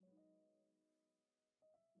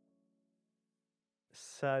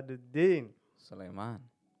Saduddin. Suleiman.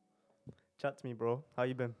 Chat to me, bro. How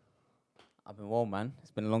you been? I've been well, man.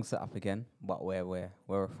 It's been a long setup again, but we're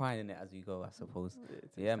refining it as we go, I suppose. Yeah, it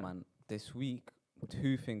takes Yeah, time. man. This week,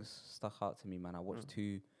 two things stuck out to me, man. I watched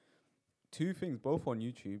two things, both on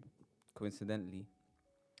YouTube, coincidentally.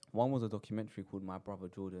 One was a documentary called My Brother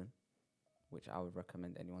Jordan, which I would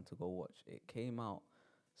recommend anyone to go watch. It came out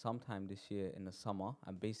sometime this year in the summer,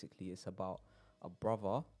 and basically it's about a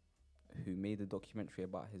brother who made a documentary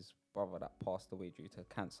about his brother that passed away due to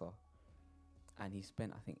cancer. And he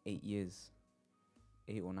spent, I think, 8 years,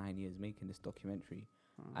 8 or 9 years making this documentary.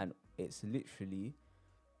 And it's literally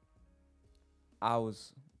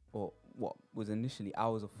hours, or what was initially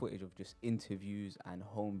hours of footage of just interviews and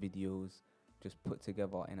home videos just put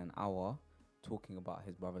together in an hour, talking about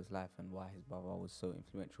his brother's life and why his brother was so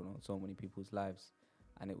influential on so many people's lives.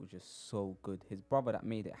 And it was just so good. His brother that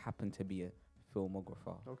made it happened to be a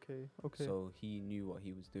filmographer. Okay, okay. So he knew what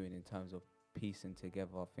he was doing in terms of piecing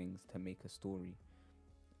together things to make a story.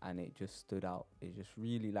 And it just stood out. It just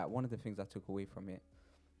really, like, one of the things I took away from it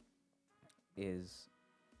is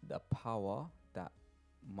the power that,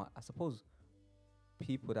 I suppose,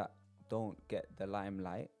 people that don't get the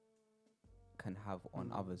limelight can have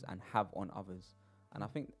on others and have on others. And I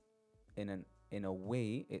think in a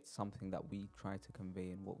way it's something that we try to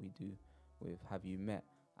convey in what we do with Have You Met?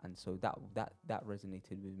 And so that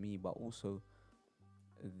resonated with me, but also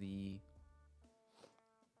the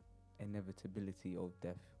inevitability of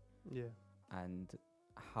death Yeah. and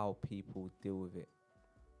how people deal with it.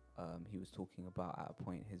 He was talking about at a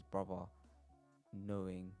point his brother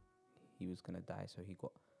knowing he was gonna die, so he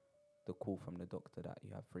got the call from the doctor that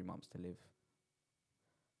you have 3 months to live.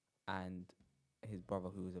 And his brother,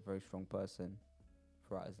 who was a very strong person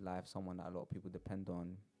throughout his life, someone that a lot of people depend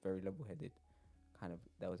on, very level-headed, kind of,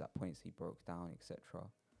 there was at points he broke down, etc.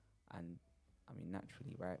 And I mean,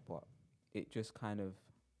 naturally, right? But it just kind of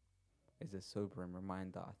is a sobering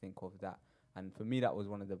reminder, I think, of that. And for me, that was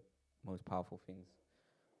one of the most powerful things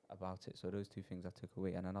about it. So those two things I took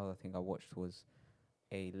away. And another thing I watched was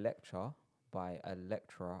a lecture by a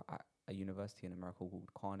lecturer at a university in America called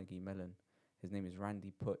Carnegie Mellon. His name is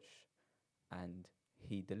Randy Putsch, and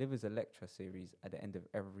he delivers a lecture series at the end of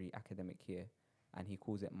every academic year, and he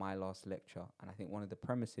calls it My Last Lecture. And I think one of the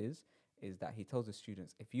premises is that he tells the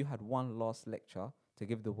students, if you had one last lecture to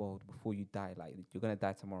give the world before you die, like you're going to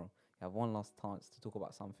die tomorrow, you have one last chance to talk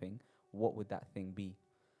about something, what would that thing be?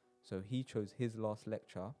 So he chose his last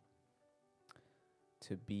lecture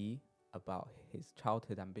to be about his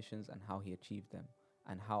childhood ambitions and how he achieved them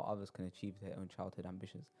and how others can achieve their own childhood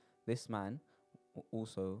ambitions. This man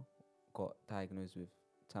also got diagnosed with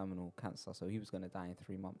terminal cancer, so he was going to die in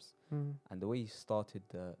 3 months. And the way he started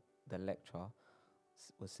the lecture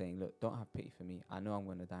was saying, look, don't have pity for me. I know I'm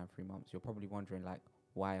going to die in 3 months. You're probably wondering, like,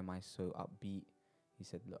 why am I so upbeat? He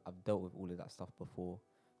said, look, I've dealt with all of that stuff before.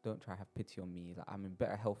 Don't try to have pity on me. Like, I'm in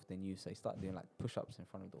better health than you. So he started doing like push-ups in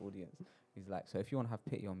front of the audience. He's like, so if you want to have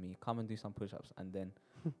pity on me, come and do some push-ups, and then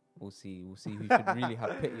we'll see who should really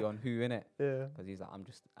have pity on who, innit? Yeah. Because he's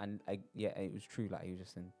like, yeah, it was true. Like, he was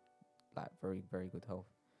just in like very, very good health.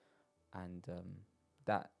 And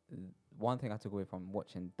that one thing I took away from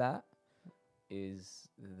watching that is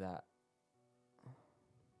that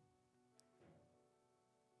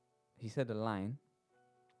he said a line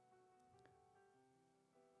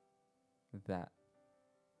that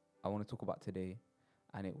I want to talk about today,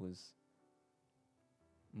 and it was,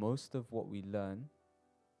 most of what we learn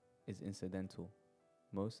is incidental.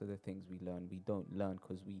 Most of the things we learn, we don't learn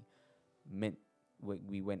because we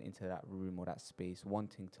went into that room or that space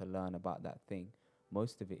wanting to learn about that thing.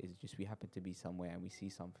 Most of it is just we happen to be somewhere and we see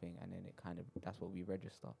something, and then it kind of, that's what we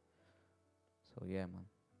register. So yeah, man.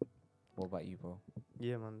 What about you, bro?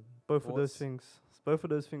 Yeah, man. Both of those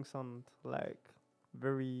Thoughts? things sound like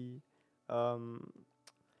very um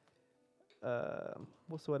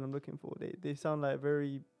what's the word I'm looking for? They sound like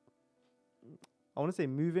very, I want to say,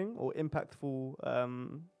 moving or impactful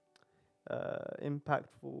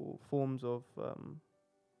forms of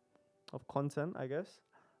content, I guess.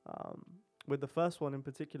 With the first one in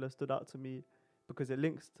particular stood out to me because it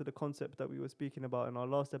links to the concept that we were speaking about in our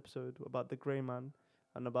last episode about the grey man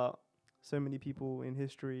and about so many people in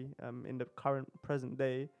history, in the current present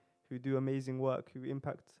day, who do amazing work, who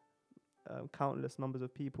impact countless numbers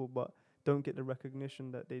of people, but don't get the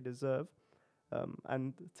recognition that they deserve.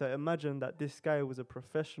 And to imagine that this guy was a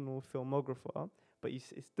professional filmographer, but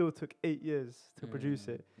it still took 8 years to produce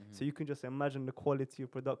it. So you can just imagine the quality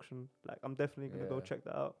of production. Like, I'm definitely going to go check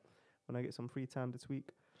that out when I get some free time this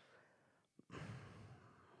week.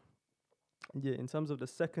 Yeah, in terms of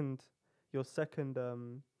your second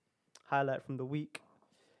highlight from the week,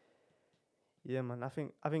 Yeah, man. I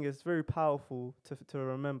think it's very powerful to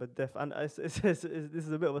remember death, and this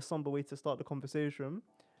is a bit of a somber way to start the conversation,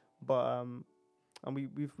 but and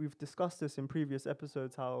we've discussed this in previous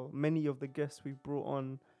episodes how many of the guests we've brought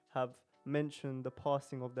on have mentioned the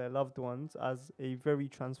passing of their loved ones as a very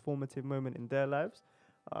transformative moment in their lives.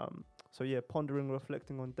 So yeah, pondering,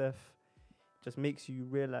 reflecting on death just makes you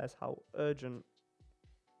realize how urgent,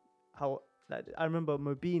 how like I remember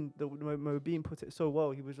Mobeen put it so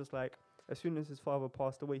well. He was just like, as soon as his father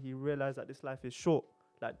passed away, he realized that this life is short.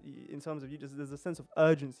 Like in terms of you, just there's a sense of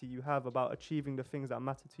urgency you have about achieving the things that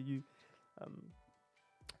matter to you. Um,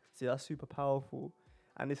 See, that's super powerful,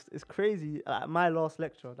 and it's crazy. My last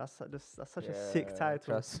lecture. That's such a sick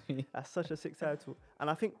title. Trust me. That's such a sick title. And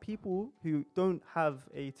I think people who don't have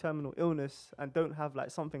a terminal illness and don't have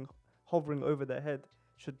like something hovering over their head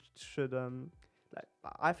should like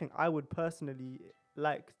I think I would personally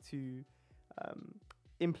like to um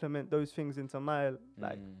implement those things into my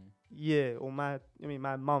like year or my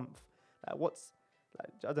month. Like what's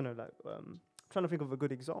like I don't know like trying to think of a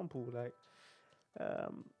good example like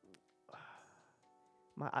um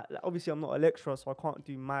obviously I'm not a lecturer, so I can't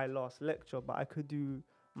do my last lecture, but I could do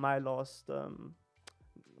my last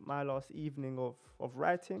evening of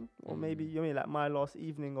writing, or maybe like my last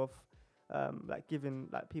evening of like giving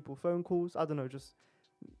like people phone calls. I don't know, just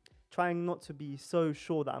trying not to be so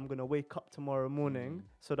sure that I'm gonna wake up tomorrow morning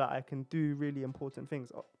so that I can do really important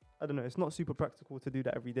things. I don't know, it's not super practical to do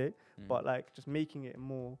that every day, but like just making it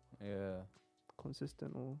more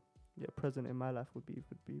consistent or present in my life would be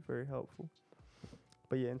very helpful.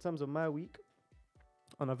 But yeah, in terms of my week,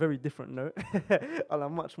 on a very different note, on a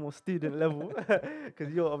much more student level,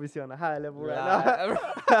 because you're obviously on a higher level right now.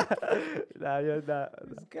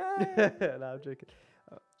 This guy. Nah, I'm joking.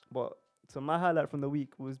 But so my highlight from the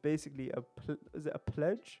week was basically is it a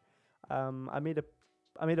pledge? I made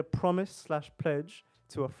a promise / pledge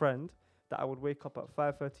to a friend that I would wake up at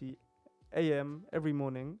 5:30 a.m. every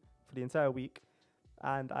morning for the entire week,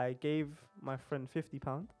 and I gave my friend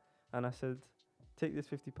 £50, and I said, take this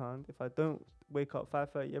 £50. If I don't wake up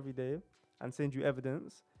 5:30 every day and send you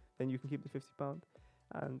evidence, then you can keep the £50.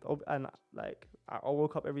 And like I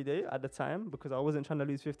woke up every day at the time because I wasn't trying to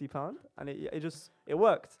lose £50, and it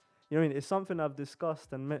worked. You know what I mean? It's something I've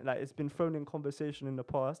discussed and like it's been thrown in conversation in the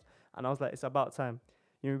past, and I was like, it's about time.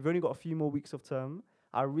 You know, we've only got a few more weeks of term.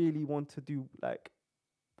 I really want to do like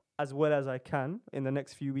as well as I can in the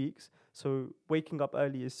next few weeks. So waking up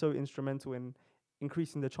early is so instrumental in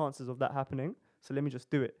increasing the chances of that happening. So let me just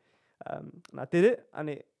do it. And I did it,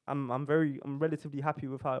 and I'm relatively happy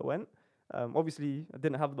with how it went. Obviously, I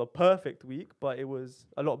didn't have the perfect week, but it was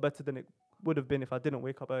a lot better than it would have been if I didn't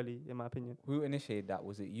wake up early, in my opinion. Who initiated that?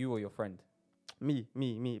 Was it you or your friend? Me.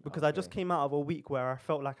 Because I just came out of a week where I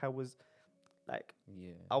felt like I was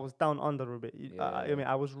I was down under a bit. I mean,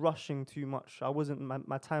 I was rushing too much.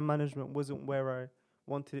 My time management wasn't where I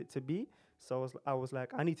wanted it to be. So I was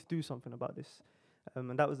like, I need to do something about this.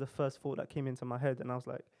 And that was the first thought that came into my head. And I was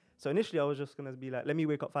like, so initially I was just going to be like, let me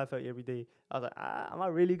wake up 5:30 every day. I was like, am I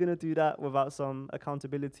really going to do that without some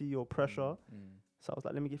accountability or pressure? So I was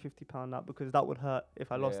like, let me get £50 now because that would hurt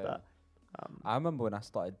if I lost that. I remember when I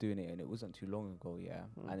started doing it, and it wasn't too long ago,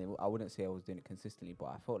 and I wouldn't say I was doing it consistently, but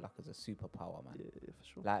I felt like it was a superpower, man. Yeah, for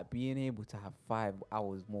sure. Like being able to have 5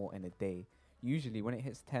 hours more in a day. Usually when it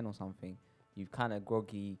hits 10 or something, you've kind of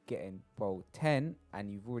groggy getting, 10,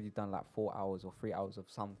 and you've already done like 4 hours or 3 hours of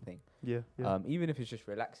something. Yeah. Even if it's just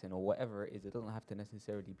relaxing or whatever it is, it doesn't have to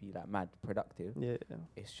necessarily be like mad productive. Yeah.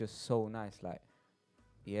 It's just so nice. Like,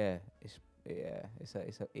 it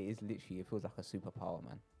is literally, it feels like a superpower,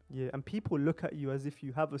 man. Yeah, and people look at you as if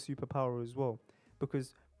you have a superpower as well,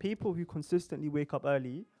 because people who consistently wake up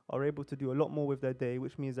early are able to do a lot more with their day,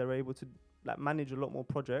 which means they're able to like manage a lot more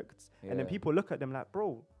projects. And then people look at them like,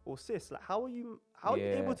 bro or sis, like how are you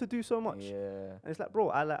able to do so much? Yeah. And it's like, bro,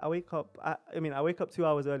 I wake up. I wake up 2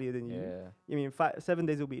 hours earlier than you. Yeah. You mean 7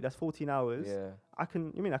 days a week? That's 14 hours. Yeah. I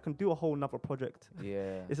can do a whole nother project.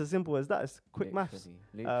 Yeah. It's as simple as that. It's quick maths.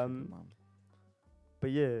 Literally, But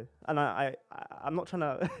yeah, and I'm not trying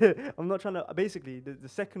to. Basically, the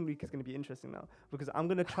second week is going to be interesting now because I'm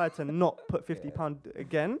going to try to not put £50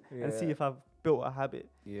 again and see if I've built a habit.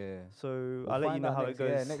 Yeah. So I'll let you know how it goes.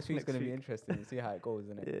 Yeah, next week's going to be interesting to see how it goes,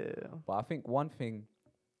 isn't it? Yeah. But I think one thing,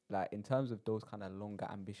 like in terms of those kind of longer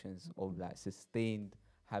ambitions of like sustained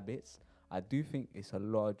habits, I do think it's a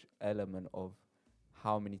large element of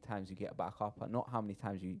how many times you get back up and not how many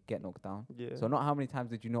times you get knocked down. Yeah. So not how many times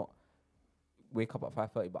did you not wake up at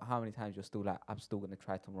 5:30, but how many times you're still like, I'm still gonna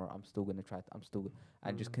try tomorrow. I'm still gonna try.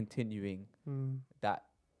 And just continuing that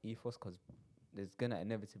ethos, because there's gonna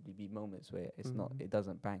inevitably be moments where it's not, it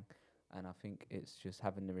doesn't bang. And I think it's just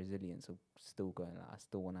having the resilience of still going, like, I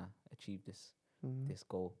still want to achieve this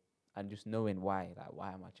goal, and just knowing why, like,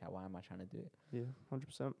 why am I trying to do it? Yeah,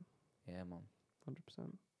 100%. Yeah, man.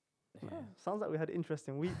 100%. Yeah. Sounds like we had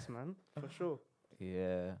interesting weeks, man. For sure.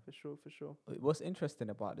 Yeah. For sure. What's interesting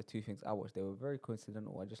about the two things I watched, they were very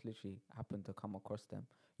coincidental. I just literally happened to come across them.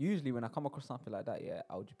 Usually when I come across something like that, yeah,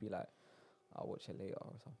 I'll just be like, I'll watch it later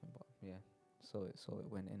or something. But yeah, so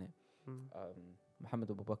it went in it. Muhammad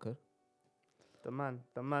Abu Bakr. The man,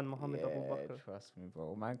 Muhammad Abu Bakr. Trust me,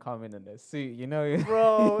 bro. Man coming in a suit, you know.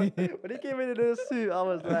 Bro, when he came in a suit, I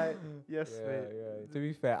was like, yes, mate. Yeah. To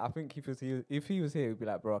be fair, I think if he was here, he'd be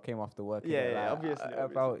like, bro, I came off the work. Yeah, like, obviously.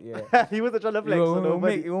 About, yeah. He wasn't trying to flex on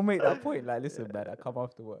nobody. He will make that point. Like, listen, man, I come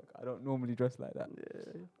after work. I don't normally dress like that.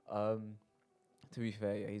 Yeah. To be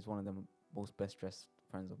fair, yeah, he's one of the most best dressed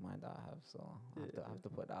friends of mine that I have. So I have to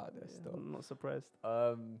put that out there still. I'm not surprised.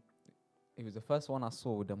 He was the first one I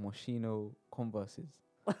saw with the Moschino Converses.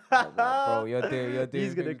 Like, bro, you're doing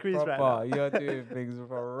He's gonna things crease proper. right now. You're doing things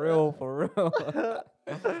for real.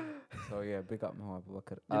 So yeah, big up Muhammad Abu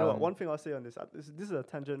Bakr. You know what? One thing I'll say on this is a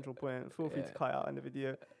tangential point. Feel free to cut out in the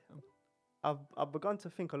video. I've begun to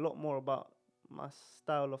think a lot more about my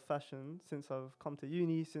style of fashion since I've come to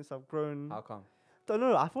uni, since I've grown. How come? Don't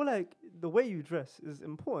know. I feel like the way you dress is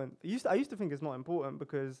important. I used to think it's not important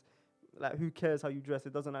because, like, who cares how you dress?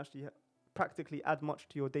 It doesn't actually practically add much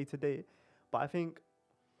to your day to day. But I think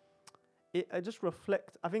I just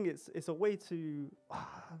reflect. I think it's a way to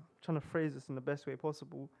I'm trying to phrase this in the best way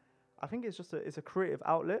possible. I think it's just it's a creative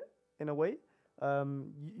outlet in a way.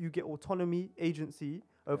 You get autonomy, agency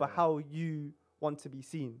over how you want to be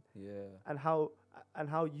seen. Yeah. And how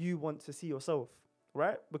you want to see yourself,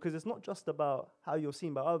 right? Because it's not just about how you're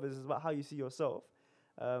seen by others, it's about how you see yourself.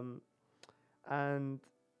 And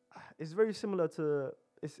it's very similar to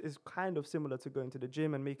it's kind of similar to going to the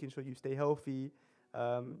gym and making sure you stay healthy.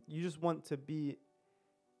 You just want to be,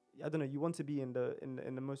 I don't know, you want to be in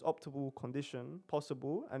the most optimal condition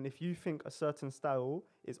possible. And if you think a certain style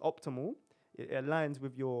is optimal, it aligns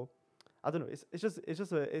with your, I don't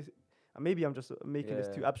know, maybe I'm just making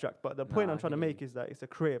this too abstract, but the point I'm trying to make is that it's a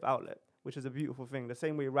creative outlet, which is a beautiful thing. The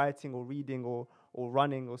same way writing or reading or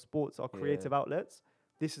running or sports are creative outlets,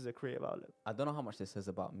 this is a creative outlet. I don't know how much this says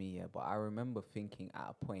about me, but I remember thinking at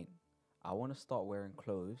a point, I want to start wearing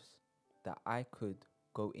clothes that I could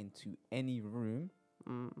go into any room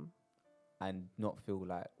and not feel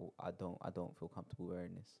like, oh, I don't feel comfortable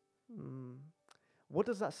wearing this. What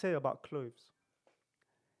does that say about clothes?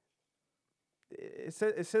 It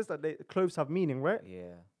says that clothes have meaning, right?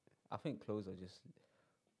 Yeah. I think clothes are just,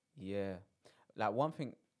 like one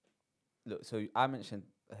thing, look, so I mentioned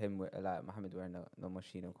him, like Muhammad wearing the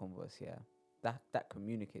Moschino Converse, that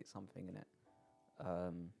communicates something in it.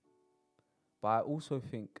 But I also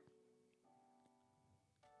think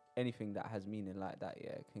anything that has meaning like that,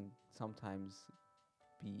 can sometimes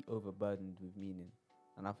be overburdened with meaning.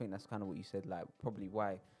 And I think that's kind of what you said, like probably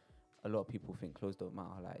why a lot of people think clothes don't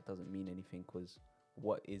matter, like it doesn't mean anything because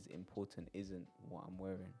what is important isn't what I'm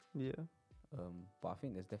wearing. Yeah. But I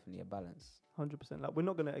think there's definitely a balance. 100%. Like, we're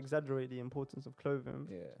not going to exaggerate the importance of clothing.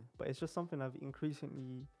 Yeah. But it's just something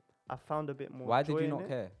I've found a bit more. Why did you not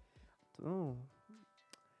care? I don't know.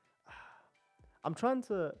 I'm trying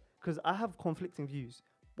to, because I have conflicting views.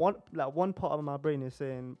 One part of my brain is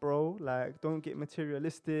saying, bro, like, don't get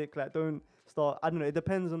materialistic, like, don't start, I don't know, it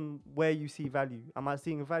depends on where you see value. Am I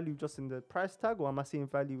seeing value just in the price tag, or am I seeing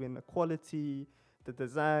value in the quality, the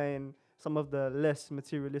design, some of the less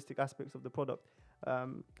materialistic aspects of the product? I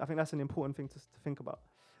think that's an important thing to think about.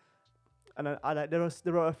 And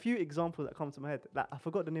there are a few examples that come to my head. Like, I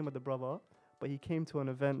forgot the name of the brother, but he came to an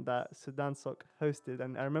event that Sudan Sok hosted,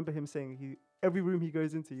 and I remember him saying every room he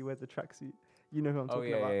goes into, he wears a tracksuit. You know who I'm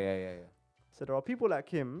talking about. Yeah. So there are people like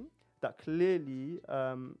him that clearly,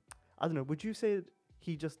 I don't know, would you say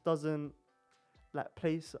he just doesn't like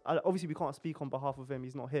place, obviously we can't speak on behalf of him,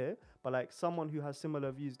 he's not here, but like someone who has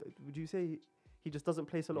similar views, would you say he just doesn't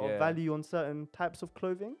place a lot of value on certain types of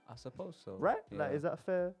clothing? I suppose so. Right? Yeah. Like, is that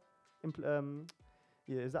fair?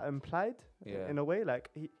 Is that implied in a way? Like,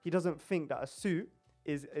 he doesn't think that a suit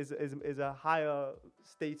is a higher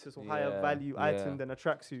status or higher value item than a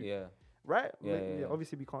tracksuit. Yeah. Right? Yeah.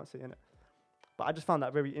 Obviously, we can't say in it. But I just found that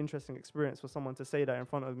a very interesting experience for someone to say that in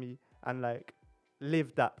front of me and like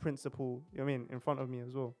live that principle, you know what I mean, in front of me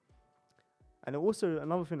as well. And also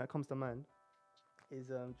another thing that comes to mind is,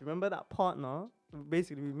 do you remember that partner?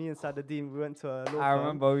 Basically, me and Sadadine, we went to a law firm. I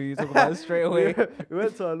remember you talking about it straight away. we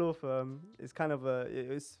went to a law firm. It's kind of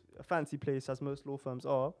it's a fancy place, as most law firms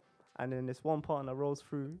are. And then this one partner rolls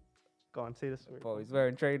through Go on, say the story. Bro, he's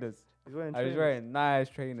wearing trainers. He's wearing I was trainers. wearing nice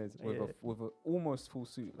trainers with Yeah. a almost full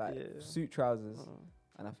suit, like Yeah. suit trousers, Uh,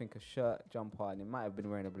 and I think a shirt, jumper, and he might have been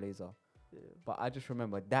wearing a blazer. yeah. But I just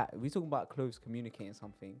remember that we talking about clothes communicating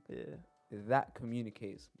something. Yeah. That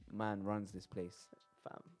communicates. Man runs this place.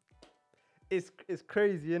 Fam. It's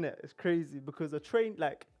crazy, innit? It's crazy because a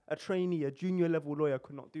trainee, a junior level lawyer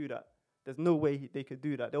could not do that. There's no way they could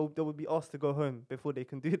do that. They would be asked to go home before they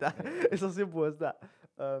can do that. Yeah. It's as simple as that.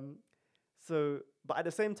 But at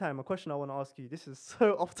the same time, a question I want to ask you. This is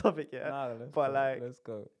so off topic, yeah. Nah, But like, let's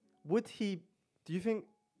go. Do you think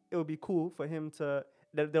it would be cool for him to?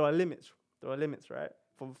 There are limits. There are limits, right?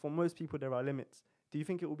 For most people, there are limits. Do you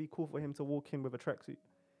think it would be cool for him to walk in with a tracksuit?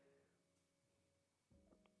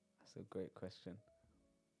 That's a great question.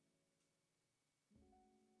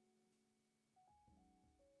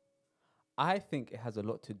 I think it has a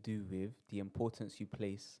lot to do with the importance you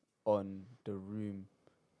place on the room,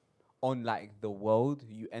 on like the world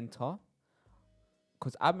you enter.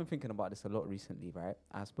 Because I've been thinking about this a lot recently, right?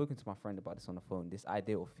 I've spoken to my friend about this on the phone, this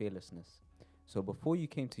idea of fearlessness. So before you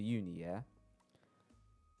came to uni, yeah,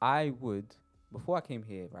 before I came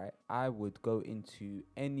here, right, I would go into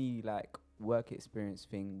any like work experience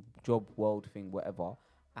thing, job world thing, whatever,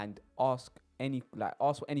 and ask any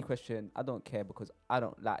question. I don't care because I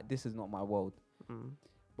don't like, this is not my world. Mm.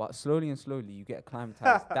 But slowly and slowly you get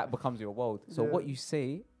acclimatized. That becomes your world. So what you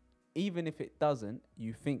say, even if it doesn't,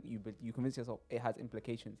 you think you convince yourself it has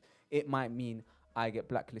implications. It might mean I get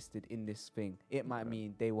blacklisted in this thing. It might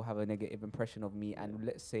mean they will have a negative impression of me. And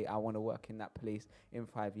let's say I want to work in that place in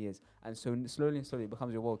 5 years. And so slowly and slowly it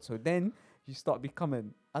becomes your world. So then you start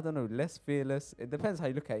becoming, I don't know, less fearless. It depends how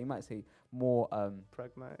you look at it. You might say more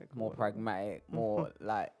Pragmatic. more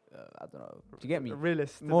like, I don't know. Do you get me?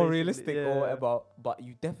 Realist. More basically, realistic yeah. or whatever. But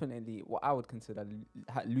you definitely, what I would consider,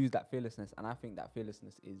 lose that fearlessness. And I think that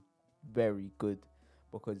fearlessness is very good,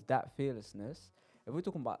 because that fearlessness, if we're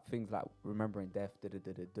talking about things like remembering death,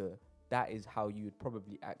 that is how you would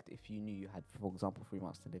probably act if you knew you had, for example, 3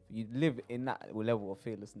 months to live. You'd live in that level of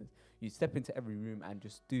fearlessness. You'd step into every room and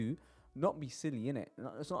just not be silly, innit?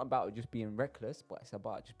 It's not about just being reckless, but it's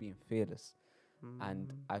about just being fearless.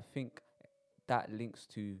 And I think that links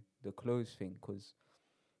to the clothes thing, because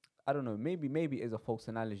I don't know, maybe it is a false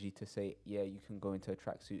analogy to say, yeah, you can go into a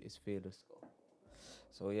tracksuit, it's fearless.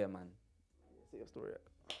 So yeah, man. Say your story.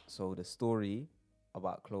 So the story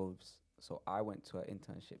about clothes. So I went to an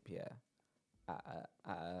internship here at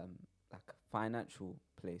like a financial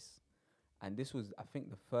place, and this was, I think,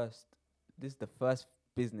 this is the first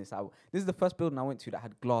building I went to that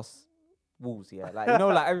had glass walls. Yeah, like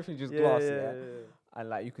like everything just glass. Yeah. And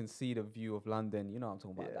like you can see the view of London. You know what I'm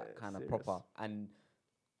talking about, that kind of proper. And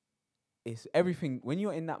it's everything when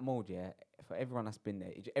you're in that mode. Yeah, for everyone that's been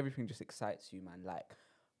there, everything just excites you, man. Like,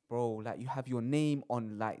 bro, like you have your name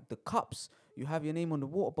on like the cups, you have your name on the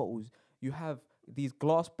water bottles, you have these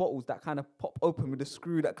glass bottles that kind of pop open with a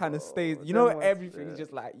screw that kind of stays. You know, everything is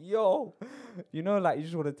just like, yo, like you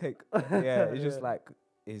just want to take. Yeah, it's just like,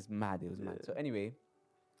 it's mad. It was mad. So anyway,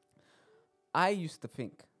 I used to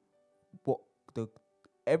think,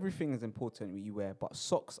 everything is important what you wear, but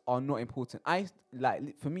socks are not important.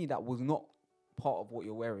 For me, that was not part of what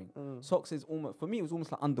you're wearing. Socks is almost, for me, it was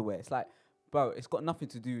almost like underwear. It's like, bro, it's got nothing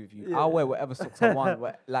to do with you. Yeah. I'll wear whatever socks I want,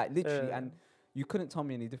 like literally, and you couldn't tell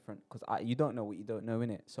me any different, because you don't know what you don't know,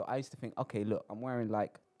 innit? So I used to think, okay, look, I'm wearing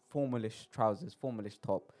like formalish trousers, formalish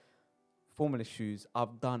top, formalish shoes.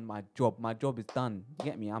 I've done my job. My job is done. You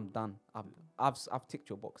get me? I'm done. I've ticked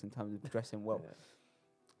your box in terms of dressing well. Yeah.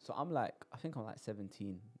 So I think I'm like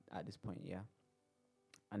 17 at this point, yeah.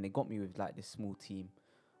 And they got me with like this small team,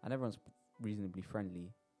 and everyone's reasonably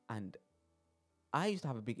friendly. And I used to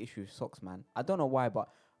have a big issue with socks, man. I don't know why, but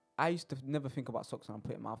I used to never think about socks when I'm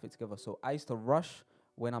putting my outfit together. So I used to rush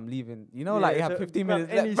when I'm leaving. You know, like you have 15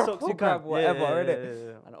 minutes any left. socks you grab can. whatever, Yeah.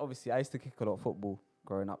 innit? And obviously, I used to kick a lot of football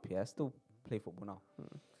growing up here. I still play football now.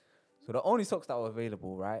 So the only socks that were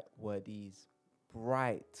available, right, were these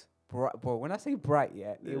bright, bro. When I say bright,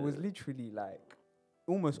 it was literally like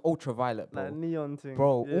almost ultraviolet, bro. Like neon thing.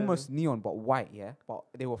 Bro, Yeah. almost neon, but white, yeah. But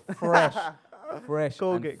they were fresh,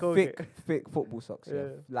 Colgate, and Colgate. thick football socks, yeah. Yeah.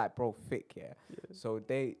 Like, bro, thick, yeah. Yeah. So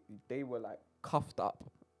they were like cuffed up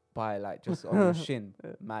by like just on your shin,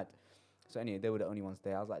 mad. So anyway, they were the only ones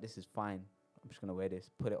there. I was like, this is fine. I'm just gonna wear this,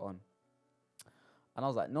 put it on. And I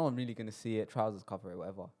was like, no one really gonna see it. Trousers cover it,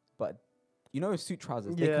 whatever. But you know, suit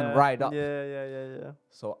trousers, they can ride up. Yeah.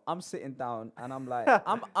 So I'm sitting down and I'm like,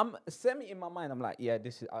 I'm semi in my mind. I'm like, yeah,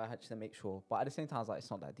 this is. I had to make sure, but at the same time, I was like,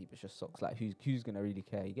 it's not that deep. It's just socks. Like, who's gonna really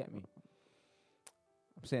care? You get me?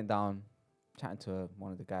 I'm sitting down, chatting to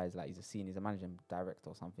one of the guys, like he's a senior, he's a managing director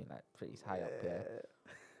or something, like pretty high up. Yeah.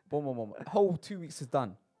 Boom, boom, boom. Whole 2 weeks is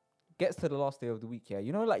done. Gets to the last day of the week, yeah.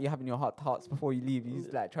 You know, like you're having your hearts before you leave.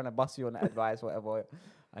 He's like trying to bust you on the advice, whatever.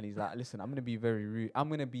 And he's like, listen, I'm gonna be very rude. I'm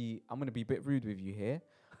gonna be a bit rude with you here.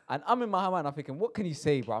 And I'm in my mind, I'm thinking, what can you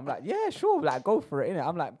say, bro? I'm like, yeah, sure, like go for it, innit?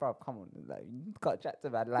 I'm like, bro, come on, like you got to chat to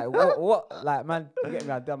man. Like what? Like, man, you get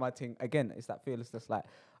me? I done my thing. Again, it's that fearlessness. Like,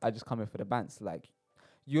 I just come in for the bants. Like,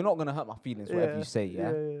 you're not gonna hurt my feelings, whatever you say,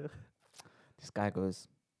 yeah. This guy goes,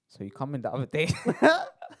 so you come in the other day.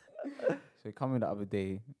 So you come in the other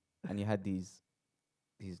day, and you had these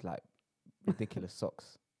like ridiculous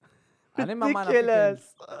socks. And in my mind,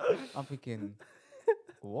 I'm thinking,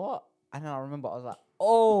 what? And then I remember I was like,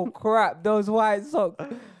 oh crap, those white socks.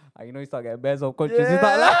 And you know, you start getting bare self-conscious. You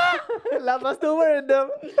start like, like I'm still wearing them.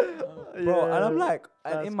 Bro, and I'm like,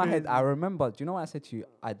 and in my head, I remember, do you know what I said to you?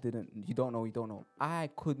 You don't know. I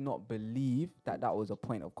could not believe that was a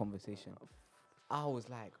point of conversation. I was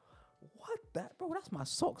like, what that, bro? That's my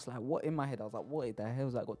socks. Like, what in my head? I was like, what the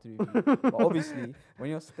hell's that got to do with you? But obviously, when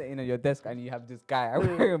you're sitting at your desk and you have this guy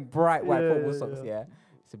wearing bright white football socks,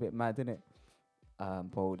 it's a bit mad, isn't it?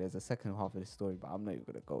 Bro, there's a second half of the story, but I'm not even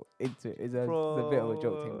gonna go into it. It's a bit of a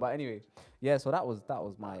joke thing. But anyway, yeah. So that was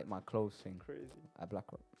my close thing. Crazy. At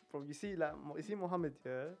BlackRock. Bro, you see Mohammed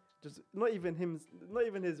here. Just not even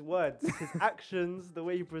his words, his actions, the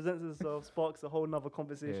way he presents himself sparks a whole nother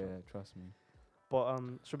conversation. Yeah, trust me. But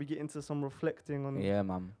should we get into some reflecting on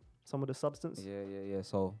man, some of the substance? Yeah.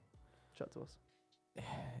 So, chat to us.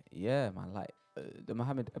 Yeah, man. Like the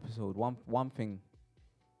Mohammed episode. One thing.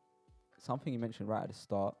 Something he mentioned right at the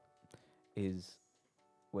start is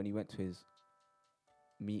when he went to his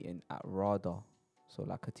meeting at RADA, so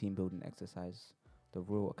like a team building exercise, the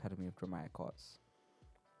Royal Academy of Dramatic Arts.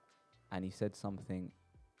 And he said something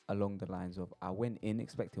along the lines of, I went in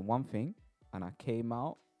expecting one thing and I came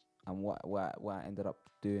out and what I ended up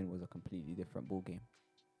doing was a completely different ball game.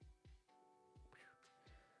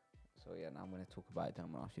 So yeah, now I'm going to talk about it, then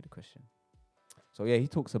I'm going to ask you the question. So yeah, he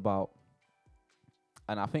talks about,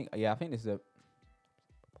 and I think this is a...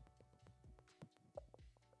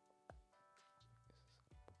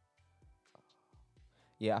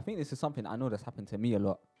 Yeah, I think this is something I know that's happened to me a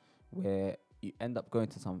lot, where you end up going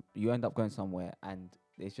somewhere and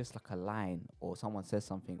there's just like a line or someone says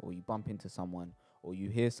something or you bump into someone or you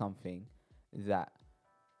hear something that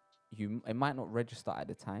it might not register at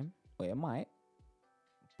the time, or it might,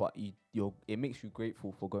 but it makes you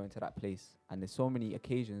grateful for going to that place. And there's so many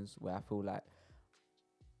occasions where I feel like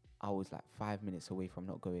I was like 5 minutes away from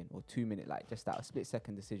not going, or 2 minutes, like just that split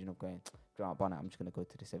second decision of going, I'm just going to go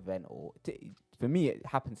to this event. Or for me, it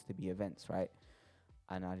happens to be events, right?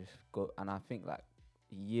 And I just go, and I think like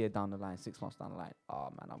a year down the line, 6 months down the line, oh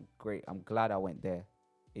man, I'm great. I'm glad I went there.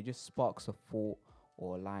 It just sparks a thought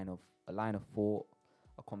or a line of thought,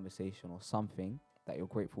 a conversation or something that you're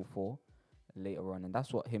grateful for later on. And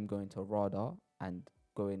that's what him going to RADA and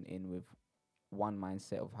going in with one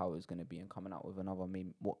mindset of how it was going to be and coming out with another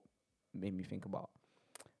made me think about.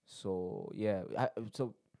 So yeah,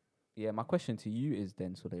 my question to you is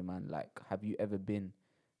then, Suleiman, like, have you ever been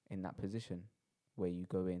in that position where you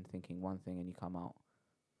go in thinking one thing and you come out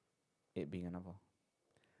it being another?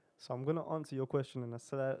 So I'm gonna answer your question in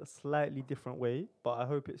a slightly different way, but I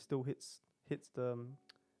hope it still hits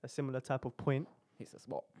a similar type of point. Hits the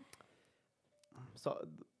spot. So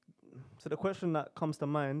the question that comes to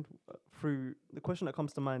mind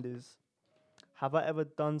is, have I ever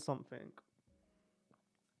done something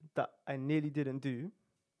that I nearly didn't do,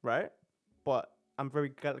 right? But I'm very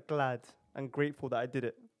glad and grateful that I did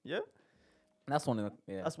it. Yeah, that's one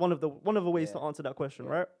of the ways to answer that question,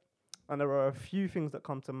 right? And there are a few things that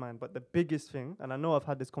come to mind, but the biggest thing, and I know I've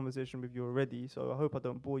had this conversation with you already, so I hope I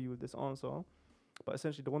don't bore you with this answer. But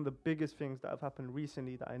essentially, one of the biggest things that have happened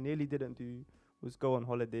recently that I nearly didn't do was go on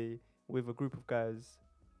holiday with a group of guys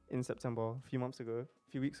in September, a few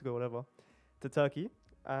weeks ago, whatever, to Turkey.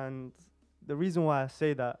 And the reason why I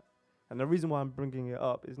say that, and the reason why I'm bringing it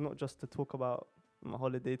up, is not just to talk about my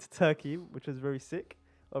holiday to Turkey, which was very sick.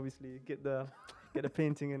 Obviously, get the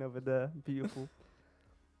painting in over there, beautiful.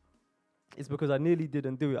 It's because I nearly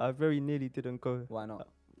didn't do it. I very nearly didn't go. Why not?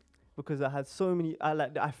 Because I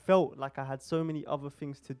felt like I had so many other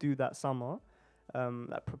things to do that summer,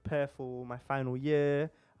 like prepare for my final year.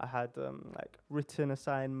 I had like written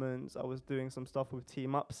assignments. I was doing some stuff with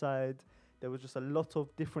Team Upside. There was just a lot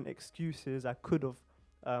of different excuses I could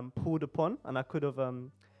have pulled upon, and I could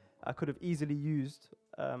have easily used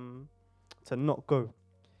to not go.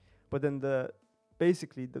 But then the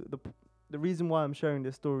reason why I'm sharing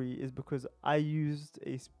this story is because I used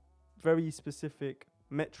a very specific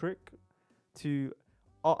metric to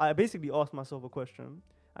I basically asked myself a question,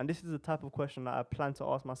 and this is the type of question that I plan to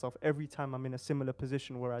ask myself every time I'm in a similar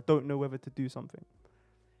position where I don't know whether to do something.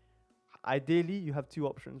 Ideally, you have two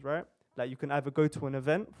options, right? Like you can either go to an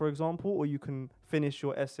event, for example, or you can finish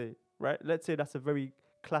your essay, right? Let's say that's a very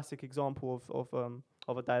classic example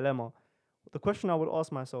of a dilemma. The question I would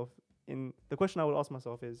ask myself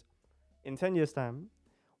is, in 10 years' time,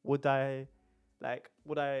 would I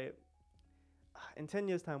would I in 10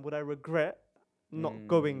 years' time would I regret not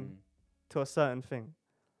going to a certain thing?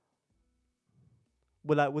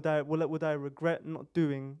 Would I regret not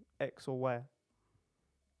doing X or Y?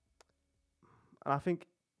 And I think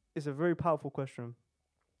it's a very powerful question.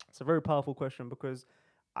 It's a very powerful question because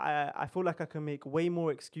I feel like I can make way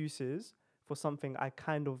more excuses for something I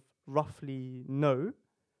kind of roughly know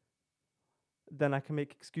than I can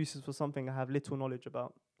make excuses for something I have little knowledge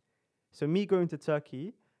about. So me going to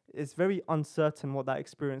Turkey, it's very uncertain what that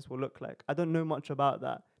experience will look like. I don't know much about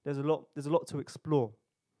that. There's a lot to explore.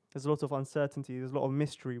 There's a lot of uncertainty. There's a lot of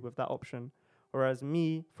mystery with that option. Whereas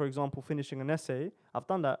me, for example, finishing an essay, I've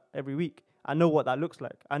done that every week. I know what that looks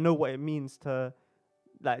like. I know what it means to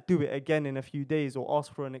like do it again in a few days or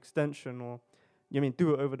ask for an extension or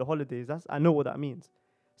do it over the holidays. I know what that means.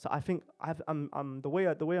 So I think I'm the way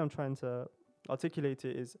I'm trying to articulate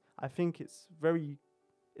it is I think it's very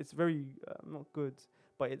not good,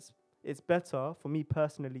 but it's better for me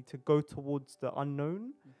personally to go towards the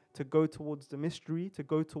unknown, to go towards the mystery, to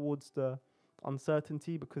go towards the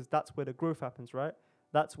uncertainty, because that's where the growth happens, right?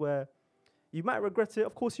 That's where you might regret it.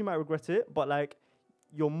 Of course, you might regret it, but like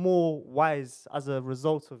you're more wise as a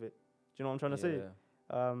result of it. Do you know what I'm trying to say?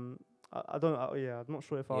 I don't. I'm not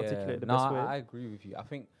sure if I articulate the best way. I agree with you. I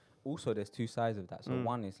think also there's two sides of that. So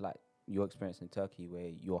one is like your experience in Turkey, where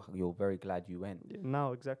you're very glad you went. Yeah,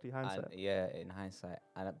 now, exactly, hindsight. And in hindsight.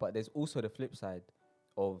 But there's also the flip side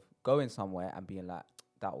of going somewhere and being like,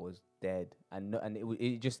 that was dead, and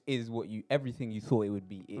it just is everything you thought it would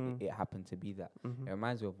be. It happened to be that. Mm-hmm. It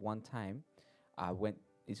reminds me of one time I went.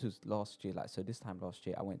 This was last year. This time last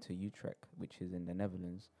year, I went to Utrecht, which is in the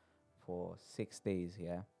Netherlands, for 6 days.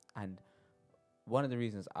 Yeah, and one of the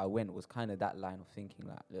reasons I went was kind of that line of thinking,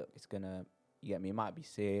 like, look, it's gonna. You get me? It might be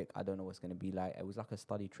sick. I don't know what's going to be like. It was like a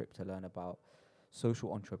study trip to learn about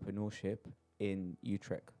social entrepreneurship in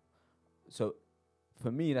Utrecht. So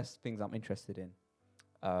for me, that's things I'm interested in.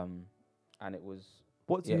 And it was...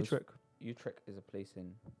 What's Utrecht? Utrecht is a place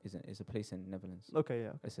in Netherlands. Okay,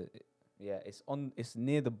 yeah. It's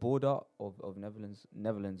near the border of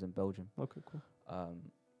Netherlands and Belgium. Okay, cool.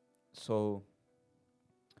 So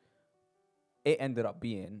it ended up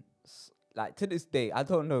being... Like, to this day, I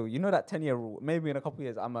don't know. You know that 10-year rule? Maybe in a couple of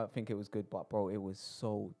years, I might think it was good. But, bro, it was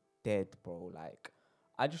so dead, bro. Like,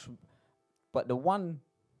 But the one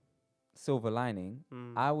silver lining,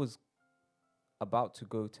 I was about to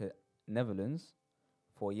go to Netherlands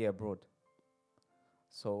for a year abroad.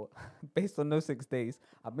 So, based on those 6 days,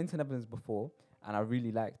 I've been to Netherlands before, and I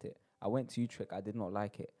really liked it. I went to Utrecht. I did not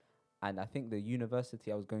like it. And I think the university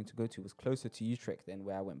I was going to go to was closer to Utrecht than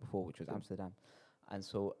where I went before, which was Amsterdam. And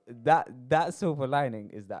so that silver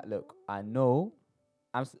lining is that, look, I know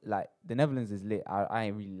the Netherlands is lit. I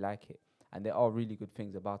really like it. And there are really good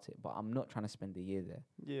things about it, but I'm not trying to spend a year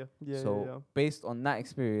there. Yeah. Based on that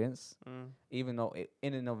experience, even though it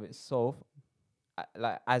in and of itself,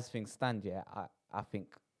 as things stand, I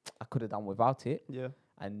think I could have done without it. Yeah.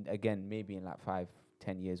 And again, maybe in 5-10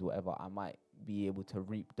 years, whatever, I might be able to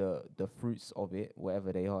reap the fruits of it,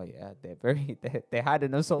 wherever they are. Yeah, they're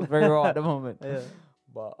hiding themselves very well at the moment. Yeah.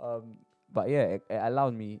 But yeah, it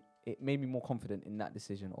allowed me. It made me more confident in that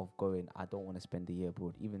decision of going. I don't want to spend a year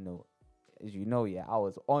abroad, even though, as you know, I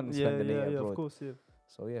was on spending a year abroad. Yeah, of course, yeah.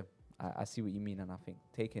 So yeah, I see what you mean, and I think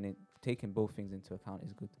taking both things into account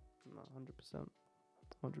is good. No, 100%.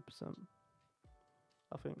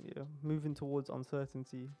 I think moving towards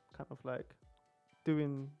uncertainty, kind of like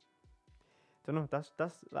doing. Don't know. That's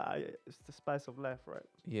like it's the spice of life, right?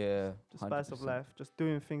 Yeah, the spice 100%. Of life. Just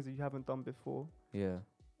doing things that you haven't done before. Yeah.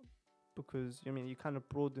 Because you kind of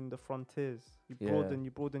broaden the frontiers. You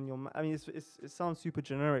broaden your. It sounds super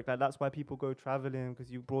generic. Like that's why people go traveling,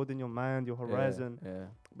 because you broaden your mind, your horizon. Yeah.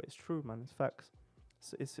 But it's true, man. It's facts.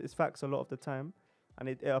 It's facts a lot of the time, and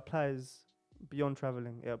it applies beyond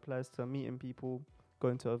traveling. It applies to meeting people,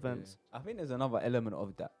 going to events. Yeah. I think there's another element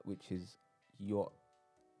of that, which is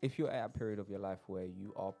if you're at a period of your life where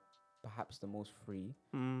you are perhaps the most free,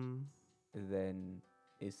 then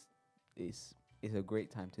it's a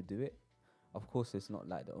great time to do it. Of course, it's not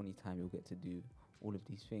like the only time you'll get to do all of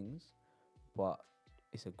these things, but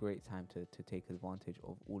it's a great time to take advantage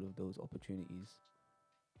of all of those opportunities.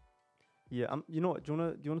 Yeah. You know what? Do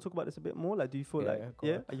you wanna talk about this a bit more? Like, do you feel Yeah, like yeah, go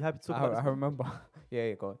yeah? on. Are you happy to talk about this I more? remember. Yeah,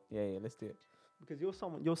 yeah, go on. Yeah, yeah, let's do it. Because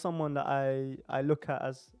you're someone that I look at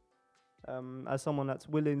as someone that's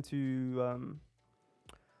willing to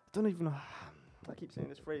I don't even know. I keep saying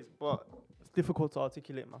this phrase, but it's difficult to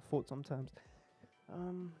articulate my thoughts sometimes.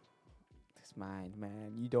 Um, This mind,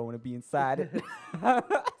 man. You don't want to be inside it.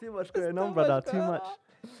 too much There's going too on, brother. much Too going much. on.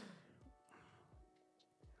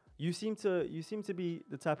 You seem to be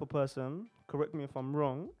the type of person. Correct me if I'm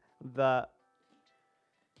wrong. That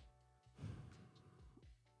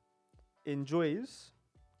enjoys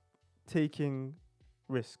taking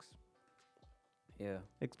risks. Yeah.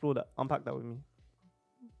 Explore that. Unpack that with me.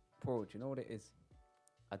 Bro, do you know what it is?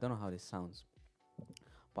 I don't know how this sounds,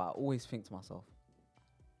 but I always think to myself,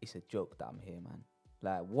 it's a joke that I'm here, man.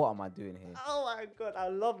 Like, what am I doing here? Oh my god, I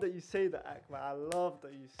love that you say that, Akmal. I love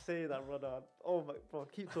that you say that, brother. Oh my, bro,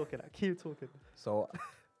 keep talking. Keep talking. So,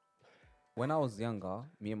 when I was younger,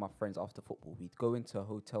 me and my friends after football, we'd go into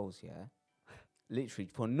hotels, yeah, literally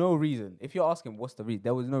for no reason. If you're asking what's the reason,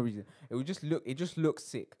 there was no reason. It just looked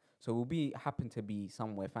sick. So happen to be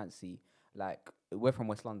somewhere fancy. Like, we're from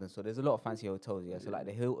West London, so there's a lot of fancy hotels, yeah. So like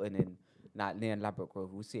the Hilton in like near Ladbroke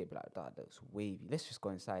Grove, we'll see it, be like, that looks wavy. Let's just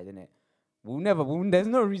go inside, innit? There's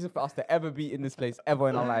no reason for us to ever be in this place ever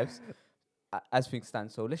in our lives, as things stand.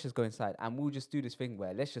 So let's just go inside and we'll just do this thing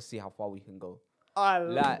where let's just see how far we can go. I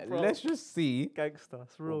love Like, bro. let's just see, Gangster,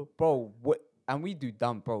 it's real. bro. What? And we do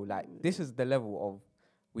dumb, bro. Like, this is the level of.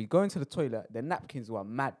 We go into the toilet. The napkins were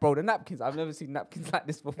mad, bro. The napkins, I've never seen napkins like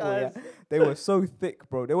this before. Yeah, Guys. they were so thick,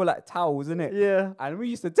 bro. They were like towels, innit? Yeah. And we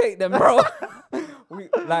used to take them, bro. we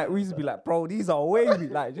used to be like, bro, these are wavy.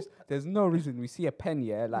 Like, just there's no reason. We see a pen,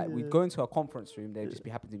 yeah. Like, we'd go into a conference room. They'd just be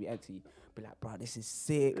happen to be empty. Be like, bro, this is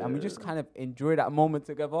sick. And we just kind of enjoy that moment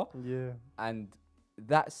together. Yeah. And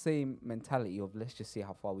that same mentality of let's just see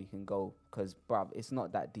how far we can go, because bruv, it's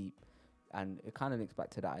not that deep, and it kind of links back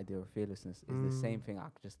to that idea of fearlessness. Is the same thing.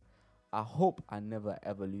 I hope I never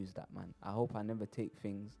ever lose that, man. I hope I never take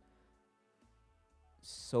things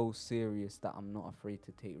so serious that I'm not afraid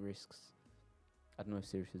to take risks. I don't know if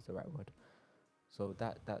serious is the right word. So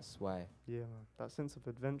that's why. Yeah, man. That sense of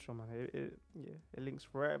adventure, man. It links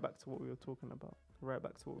right back to what we were talking about. Right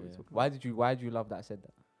back to what we were talking Why about. did you love that I said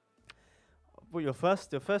that? Well, your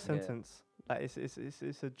first Yeah. sentence, like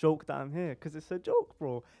it's a joke that I'm here, 'cause it's a joke,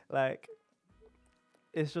 bro. Like,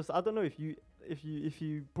 it's just, I don't know if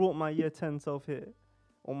you brought my year 10 self here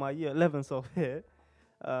or my year 11 self here,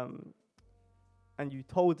 and you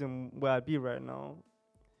told him where I'd be right now,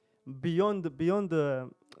 beyond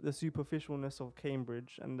the superficialness of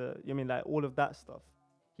Cambridge and like all of that stuff,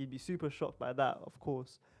 he'd be super shocked by that, of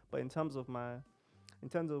course. But in terms of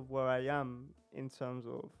where I am, in terms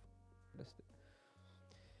of,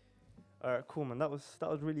 all right, cool, man. That was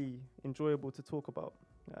really enjoyable to talk about.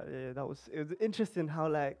 Yeah, it was interesting how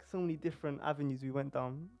like so many different avenues we went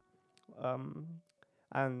down.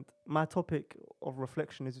 And my topic of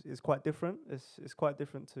reflection is quite different. It's quite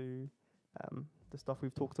different to the stuff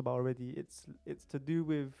we've talked about already. It's to do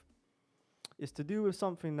with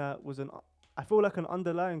something that was I feel like an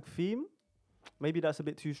underlying theme. Maybe that's a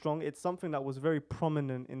bit too strong. It's something that was very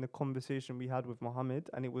prominent in the conversation we had with Mohammed,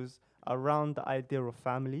 and it was around the idea of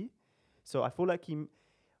family. So I feel like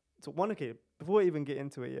before I even get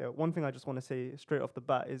into it, one thing I just want to say straight off the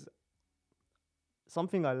bat is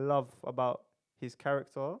something I love about his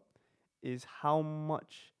character is how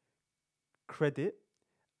much credit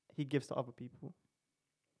he gives to other people.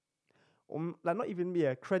 Like, not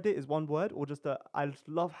even credit is one word, or just I just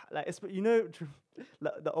love, like,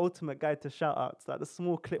 like the ultimate guide to shout outs, like the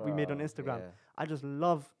small clip we made on Instagram. Yeah. I just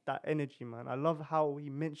love that energy, man. I love how he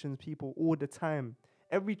mentions people all the time.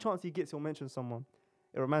 Every chance he gets, he'll mention someone.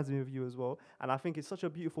 It reminds me of you as well. And I think it's such a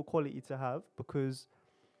beautiful quality to have, because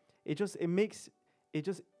it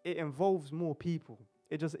involves more people.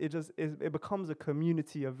 It becomes a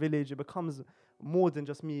community, a village. It becomes more than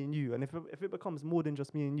just me and you. And if it becomes more than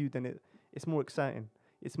just me and you, then it's more exciting.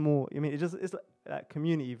 It's more, it's like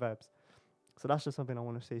community vibes. So that's just something I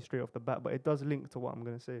want to say straight off the bat, but it does link to what I'm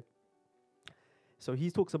going to say. So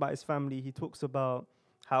he talks about his family. He talks about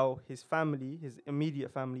how his family, his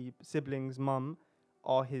immediate family, siblings, mum,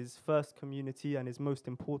 are his first community and his most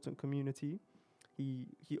important community. He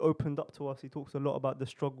opened up to us. He talks a lot about the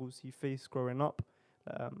struggles he faced growing up,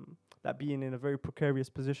 that being in a very precarious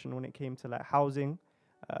position when it came to like housing,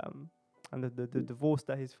 and the divorce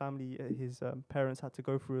that his family, his parents had to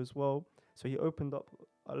go through as well. So he opened up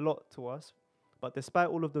a lot to us. But despite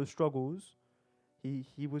all of those struggles, he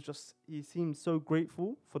seemed so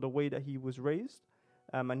grateful for the way that he was raised,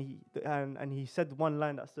 and he said one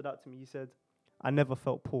line that stood out to me. He said, "I never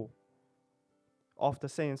felt poor." after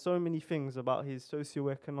saying so many things about his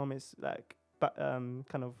socioeconomics, like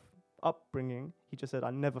kind of upbringing, he just said,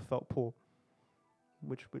 "I never felt poor,"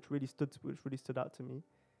 which really stood out to me.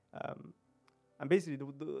 And basically,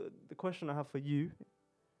 the question I have for you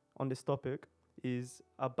on this topic is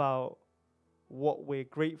about what we're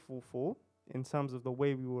grateful for in terms of the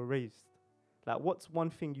way we were raised. Like, what's one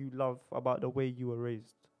thing you love about the way you were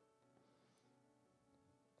raised?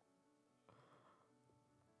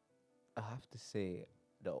 I have to say,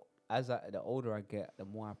 the the older I get, the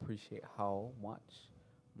more I appreciate how much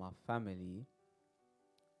my family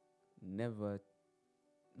never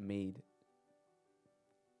made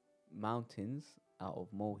mountains out of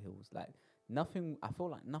molehills. Like nothing, I feel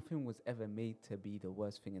like nothing was ever made to be the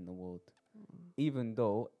worst thing in the world. Even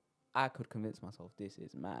though I could convince myself this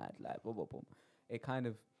is mad, like boom, boom, boom. It kind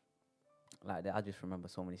of like that. I just remember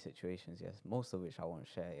so many situations. Yes, most of which I won't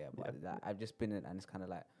share. Yeah, but I've just been in, and it's kind of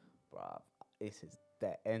like, bruh, this is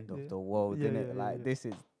the end of the world, innit? Like this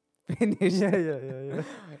is finished. Yeah.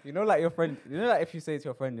 You know, like your friend. You know, like if you say to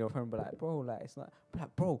your friend be like, bro, like it's not. Be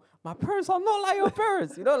like, bro, my parents are not like your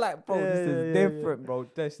parents. You know, like, bro, this is different, bro.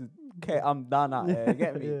 This is okay. I'm done out here. You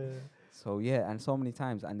get me? So yeah, and so many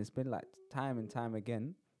times, and it's been like time and time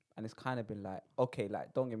again, and it's kind of been like, okay,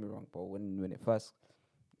 like don't get me wrong, bro. When it first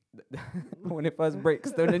when it first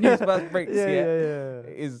breaks, when the news first breaks, it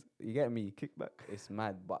is, you get me? Kickback. It's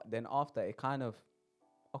mad, but then after it kind of,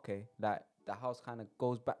 okay, like the house kind of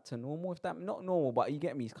goes back to normal. If that not normal, but you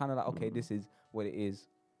get me? It's kind of like, okay, this is what it is.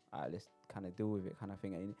 Let's kind of deal with it, kind of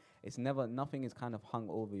thing. And it's never, nothing is kind of hung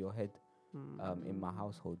over your head. In my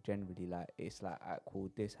household, generally, like it's like, cool,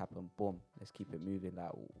 this happened, boom, let's keep it moving.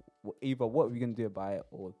 Like either what we're gonna do about it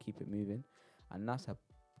or keep it moving, and that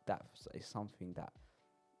is something that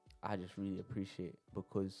I just really appreciate,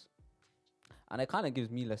 because, and it kind of gives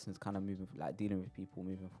me lessons, kind of moving, like dealing with people,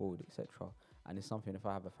 moving forward, etc. And it's something, if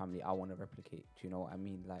I have a family, I want to replicate. Do you know what I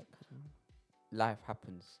mean? Like life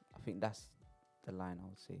happens. I think that's the line I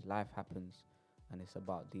would say. Life happens, and it's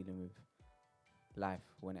about dealing with life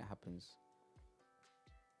when it happens.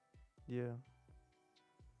 Yeah,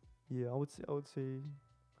 I would say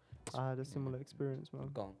I had a similar experience, man.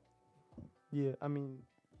 Go on. Yeah, I mean,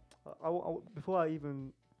 before I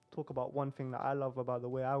even talk about one thing that I love about the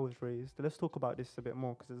way I was raised, let's talk about this a bit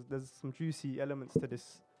more, because there's some juicy elements to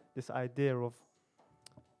this idea of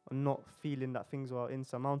not feeling that things are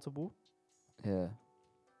insurmountable. Yeah.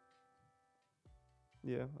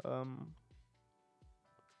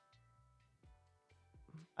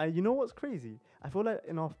 And you know what's crazy? I feel like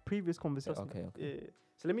in our previous conversation. Okay.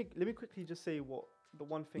 So let me quickly just say what the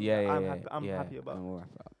one thing that I'm happy about.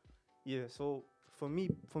 Yeah. So for me,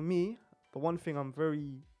 the one thing I'm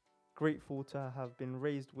very grateful to have been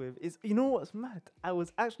raised with is, you know what's mad? I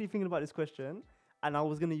was actually thinking about this question, and I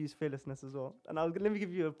was gonna use fearlessness as well. And let me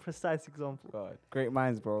give you a precise example. God, great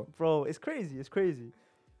minds, bro. Bro, it's crazy.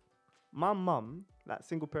 My mum, like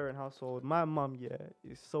single parent household, my mum,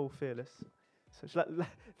 is so fearless. So she, like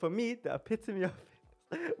for me, the epitome of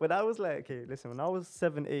it, when I was like, okay, listen, when I was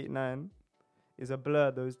 7, 8, 9, is a blur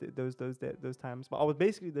those times. But I was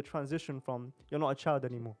basically the transition from, you're not a child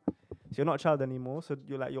anymore. So you're not a child anymore. So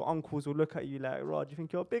you're like, your uncles will look at you like, Rod, you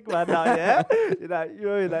think you're a big man now, yeah? You're like, you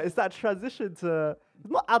know, like it's that transition to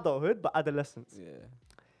not adulthood, but adolescence. Yeah.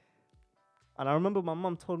 And I remember my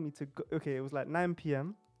mum told me to go. Okay, it was like 9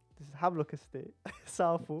 p.m. This is Havelock Estate,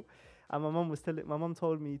 Southall. And my mum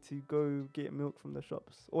told me to go get milk from the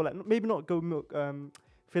shops, or like maybe not go milk,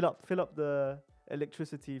 fill up the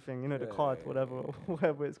electricity thing, you know, the card,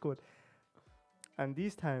 whatever it's called. And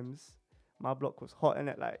these times, my block was hot, and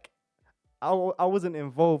it like, I wasn't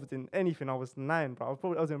involved in anything. I was 9, bro. I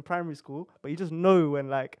was in primary school, but you just know when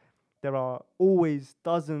like there are always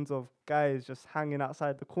dozens of guys just hanging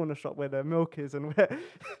outside the corner shop where the milk is, and where.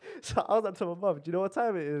 So I was like to my mum, do you know what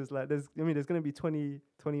time it is? Like, there's gonna be 20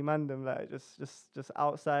 mandem, like just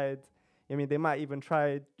outside. I mean, they might even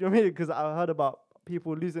try. Do you know what I mean? Because I heard about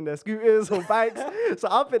people losing their scooters or bikes. So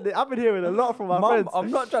I've been hearing a lot from my friends. I'm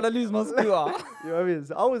not trying to lose my scooter. You know what I mean?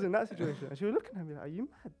 So I was in that situation, and she was looking at me like, "Are you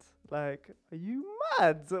mad? Like, are you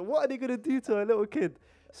mad? So what are they gonna do to a little kid?"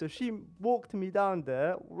 So she walked me down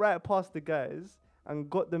there, right past the guys, and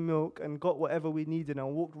got the milk and got whatever we needed,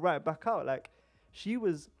 and walked right back out. Like, she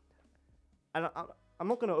was, and I'm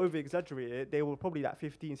not gonna over exaggerate it. They were probably like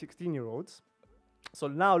 15, 16-year-olds. So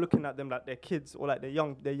now looking at them like they're kids, or like they're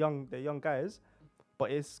young guys,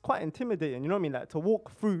 but it's quite intimidating. You know what I mean? Like, to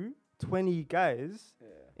walk through 20 guys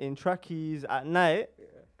in trackies at night.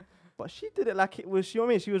 But she did it like it was, you know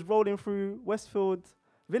what I mean? She was rolling through Westfield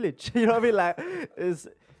Village. You know what I mean? Like,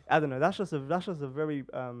 I don't know. That's just a very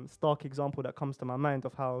stark example that comes to my mind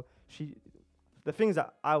of how she the things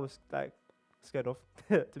that I was like scared of,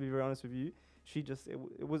 to be very honest with you, she just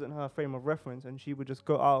it wasn't her frame of reference, and she would just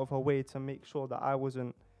go out of her way to make sure that I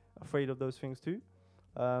wasn't afraid of those things too.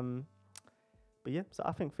 But yeah, so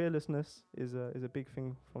I think fearlessness is a big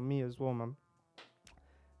thing for me as well, man.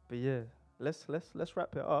 But yeah, let's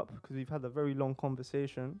wrap it up because we've had a very long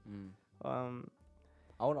conversation.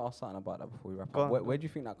 I want to ask something about that before we wrap Go up. on. Where do you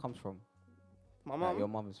think that comes from? My Like mum, your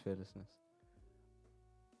mum's fearlessness.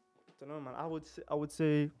 I don't know, man. I would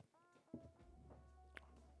say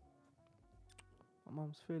my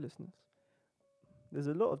mum's fearlessness. There's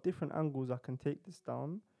a lot of different angles I can take this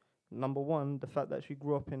down. Number one, the fact that she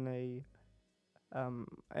grew up in an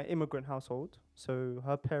immigrant household. So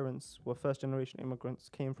her parents were first generation immigrants,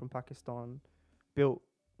 came from Pakistan, built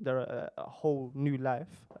a whole new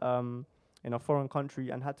life in a foreign country,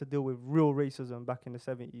 and had to deal with real racism back in the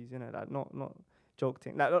 70s. You know, like not joke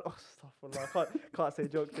thing. Like I can't say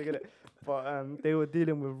joke thing, innit? But they were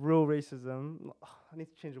dealing with real racism. I need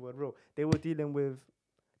to change the word real. They were dealing with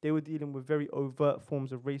very overt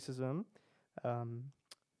forms of racism.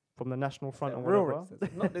 From the National Front and Real whatever.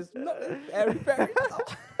 racism. Not this airy fairy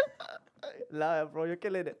stuff. Lie, bro, you're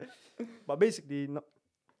killing it. But basically,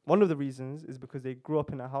 one of the reasons is because they grew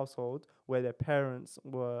up in a household where their parents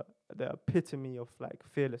were the epitome of like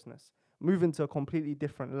fearlessness. Moving to a completely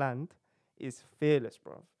different land is fearless,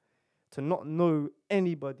 bro. To not know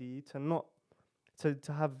anybody,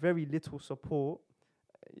 to have very little support,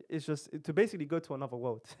 it's just to basically go to another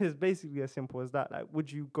world. It's basically as simple as that. Like,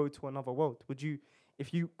 would you go to another world? Would you,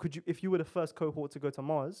 if you were the first cohort to go to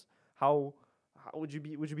Mars, how would you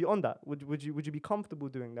be on that? Would you be comfortable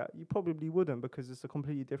doing that? You probably wouldn't, because it's a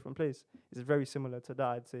completely different place. It's very similar to that,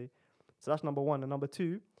 I'd say. So that's number one. And number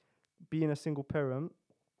two, being a single parent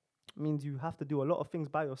means you have to do a lot of things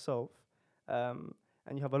by yourself, and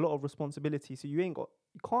you have a lot of responsibility. So you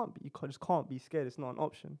just can't be scared. It's not an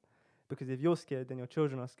option, because if you're scared, then your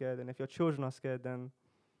children are scared, and if your children are scared, then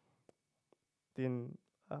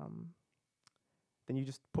you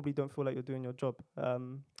just probably don't feel like you're doing your job. I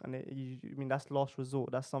mean, that's last resort.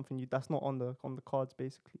 That's something that's not on the cards,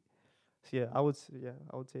 basically. So yeah, I would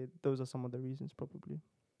say those are some of the reasons, probably.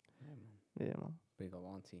 Yeah, man. Yeah, man. Big up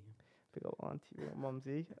auntie. Big up auntie, big up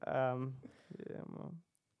mumsy. Yeah, man.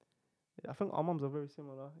 Yeah, I think our mums are very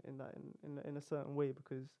similar in that, in a certain way,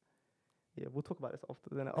 because yeah, we'll talk about this off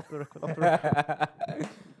the record.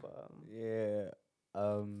 But,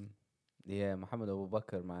 yeah, Muhammad Abu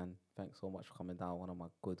Bakr, man. Thanks so much for coming down. One of my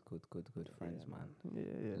good friends, yeah, man.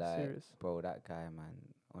 Yeah, Like, serious. bro, that guy, man.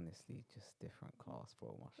 Honestly, just different class,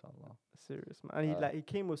 bro. MashaAllah. Serious, man. And he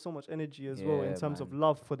came with so much energy as well, in Yeah, terms of man.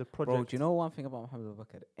 love for the project. Bro, do you know one thing about Muhammad Abu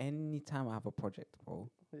Bakr? Anytime I have a project, bro,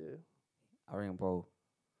 Yeah. I ring him, bro.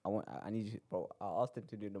 I need you, bro. I'll ask him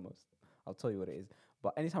to do the most. I'll tell you what it is.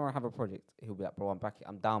 But anytime I have a project, he'll be like, bro,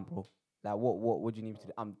 I'm down, bro. Like, what do you need me to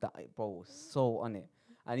do? I'm down, bro. So on it.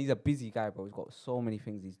 And he's a busy guy, bro. He's got so many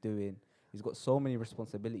things he's doing. He's got so many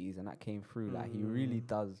responsibilities, and that came through. Like, he really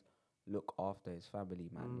does look after his family,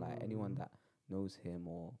 man. Like, anyone that knows him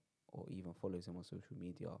or even follows him on social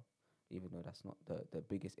media, even though that's not the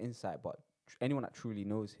biggest insight, but anyone that truly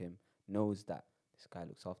knows him knows that this guy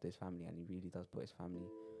looks after his family, and he really does put his family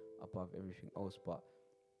above everything else. But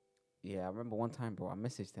yeah, I remember one time, bro, I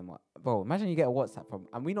messaged him. Bro, imagine you get a WhatsApp from,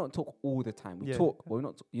 and we don't talk all the time. We talk, but we're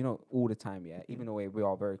not, all the time, yeah? Even though we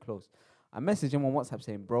are very close. I messaged him on WhatsApp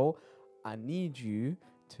saying, bro, I need you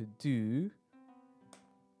to do,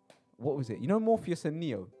 what was it? You know Morpheus and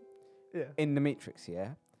Neo? Yeah. In The Matrix,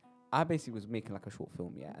 yeah? I basically was making like a short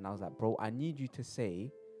film, yeah? And I was like, bro, I need you to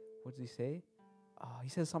say, what does he say? He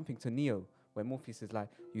says something to Neo, where Morpheus is like,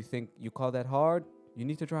 you think you call that hard? You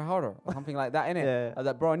need to try harder, or something like that, innit? Yeah. I was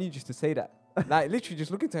like, bro, I need you to say that. Like, literally just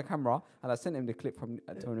look into a camera, and I sent him the clip from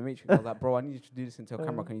The Matrix. I was like, bro, I need you to do this into a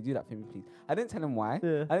camera. Can you do that for me, please? I didn't tell him why.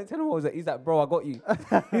 Yeah. I didn't tell him what was it. He's like, bro, I got you.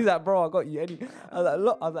 He's like, bro, I got you. I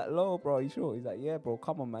was like, low, bro, you sure? He's like, yeah, bro,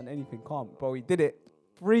 come on, man, anything, calm. Bro, he did it.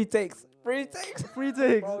 3 takes. 3 takes. 3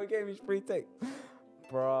 takes. Bro, he gave me 3 takes.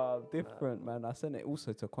 Bro, different, man. I sent it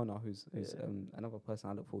also to Connor, who's another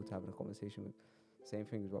person I look forward to having a conversation with. Same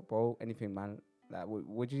thing, but bro, anything, man. Like,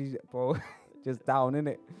 would you, bro, just down,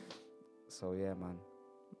 innit? So, yeah, man.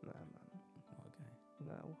 Nah, man. Okay.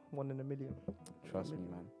 Nah, 1 in a million. Trust me,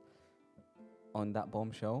 man. On that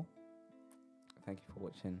bombshell, thank you for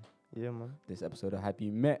watching Yeah, man. this episode of Have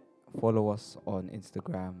You Met? Follow us on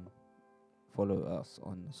Instagram. Follow us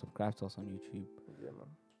subscribe to us on YouTube. Yeah,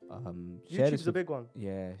 man. Share YouTube's a big one.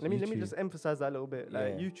 Yeah. Let me just emphasize that a little bit.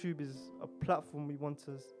 Like, Yeah. YouTube is a platform we want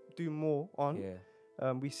to do more on. Yeah.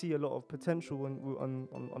 We see a lot of potential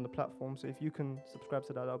on the platform. So if you can subscribe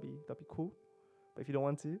to that, that'd be cool. But if you don't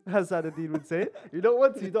want to, as Saladin would say, you don't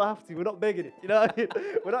want to, you don't have to. We're not begging it. You know what I mean?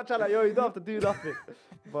 We're not trying like, yo, you don't have to do nothing.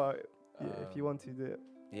 But yeah, if you want to, do it.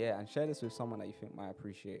 Yeah, and share this with someone that you think might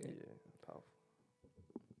appreciate it. Yeah, powerful.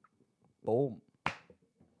 Boom.